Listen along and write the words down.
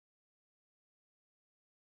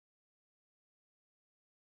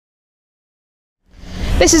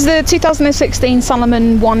This is the 2016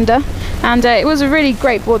 Salomon Wonder, and it was a really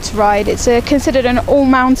great board to ride. It's considered an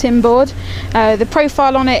all-mountain board. The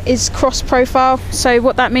profile on it is cross profile, so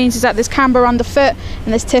what that means is that there's camber underfoot and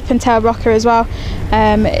there's tip and tail rocker as well.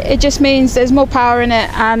 It just means there's more power in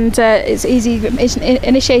it, and it's easy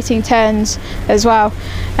initiating turns as well.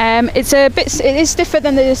 It is stiffer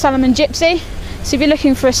than the Salomon Gypsy. So if you're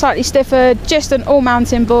looking for a slightly stiffer, just an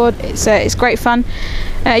all-mountain board, it's great fun.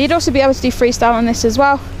 You'd also be able to do freestyle on this as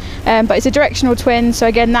well, but it's a directional twin, so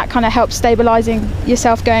again that kind of helps stabilising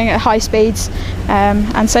yourself going at high speeds.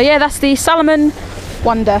 And so yeah, that's the Salomon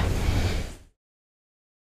Wonder.